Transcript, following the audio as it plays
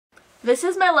This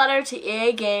is my letter to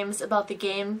EA Games about the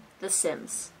game The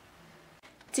Sims.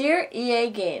 Dear EA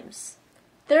Games,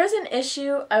 there is an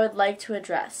issue I would like to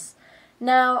address.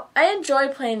 Now, I enjoy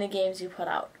playing the games you put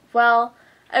out. Well,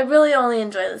 I really only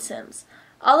enjoy The Sims.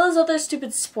 All those other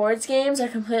stupid sports games are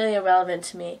completely irrelevant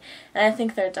to me, and I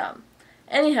think they're dumb.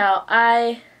 Anyhow,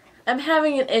 I'm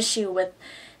having an issue with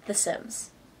The Sims.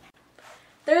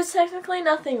 There's technically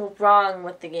nothing wrong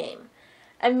with the game.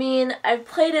 I mean, I've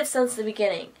played it since the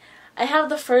beginning. I have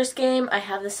the first game, I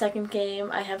have the second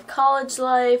game, I have College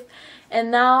Life,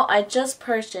 and now I just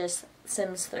purchased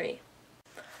Sims 3.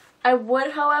 I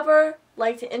would, however,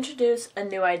 like to introduce a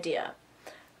new idea.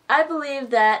 I believe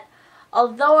that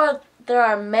although there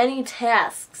are many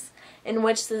tasks in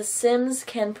which the Sims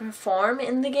can perform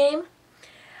in the game,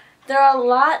 there are a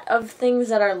lot of things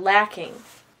that are lacking.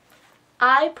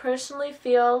 I personally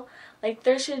feel like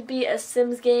there should be a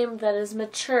Sims game that is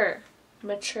mature,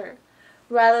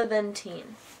 rather than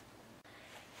teen.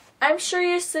 I'm sure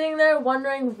you're sitting there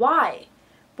wondering why.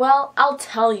 Well, I'll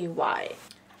tell you why.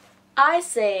 I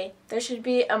say there should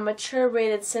be a mature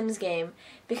rated Sims game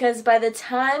because by the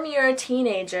time you're a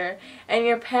teenager and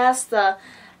you're past the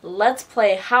let's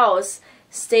play house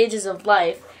stages of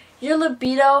life, your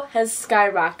libido has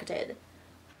skyrocketed.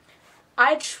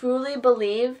 I truly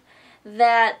believe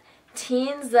that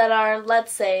teens that are,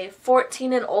 let's say,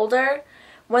 14 and older,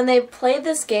 when they play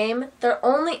this game, they're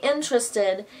only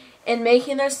interested in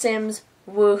making their Sims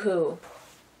woohoo.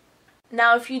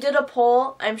 Now, if you did a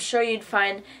poll, I'm sure you'd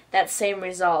find that same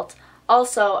result.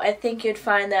 Also, I think you'd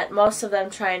find that most of them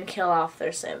try and kill off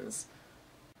their Sims.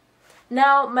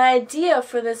 Now, my idea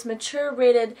for this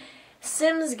mature-rated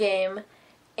Sims game,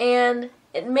 and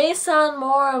it may sound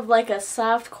more of like a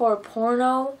softcore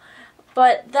porno,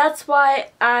 but that's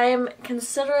why I'm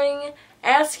considering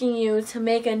asking you to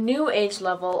make a new age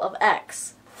level of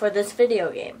X for this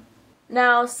video game.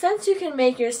 Now, since you can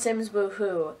make your Sims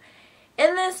woohoo,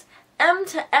 in this M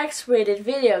to X rated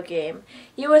video game,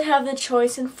 you would have the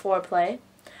choice in foreplay,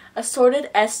 assorted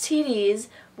STDs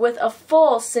with a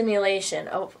full simulation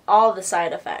of all the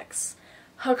side effects,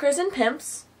 hookers and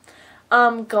pimps,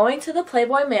 going to the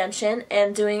Playboy Mansion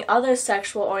and doing other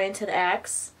sexual oriented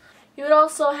acts. You would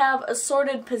also have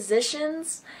assorted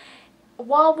positions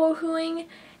while woohooing,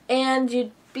 and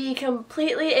you'd be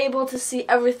completely able to see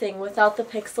everything without the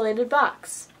pixelated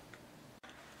box.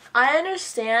 I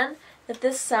understand that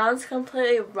this sounds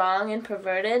completely wrong and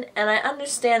perverted, and I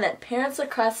understand that parents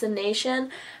across the nation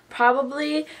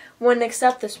probably wouldn't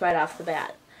accept this right off the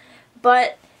bat.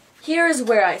 But here is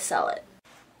where I sell it.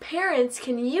 Parents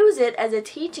can use it as a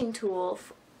teaching tool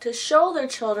to show their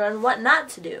children what not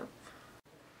to do.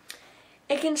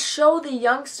 It can show the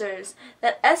youngsters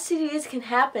that STDs can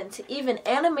happen to even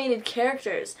animated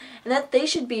characters and that they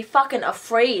should be fucking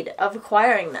afraid of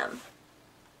acquiring them.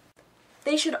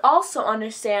 They should also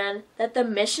understand that the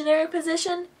missionary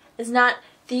position is not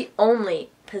the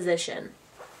only position.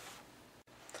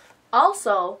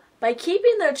 Also, by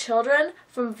keeping their children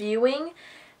from viewing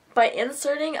by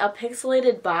inserting a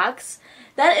pixelated box,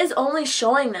 that is only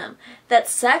showing them that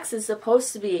sex is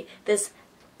supposed to be this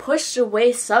pushed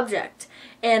away subject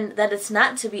and that it's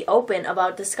not to be open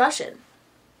about discussion.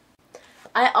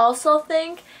 I also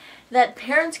think that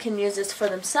parents can use this for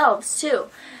themselves too,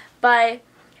 by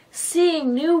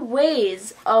seeing new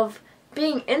ways of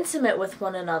being intimate with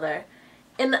one another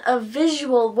in a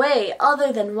visual way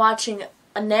other than watching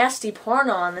a nasty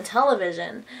porno on the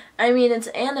television. I mean, it's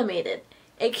animated.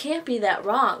 It can't be that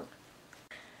wrong.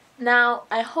 Now,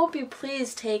 I hope you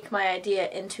please take my idea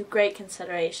into great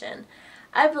consideration.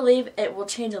 I believe it will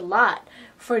change a lot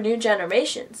for new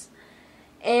generations.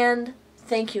 And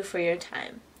thank you for your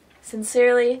time.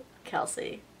 Sincerely,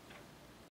 Kelsey.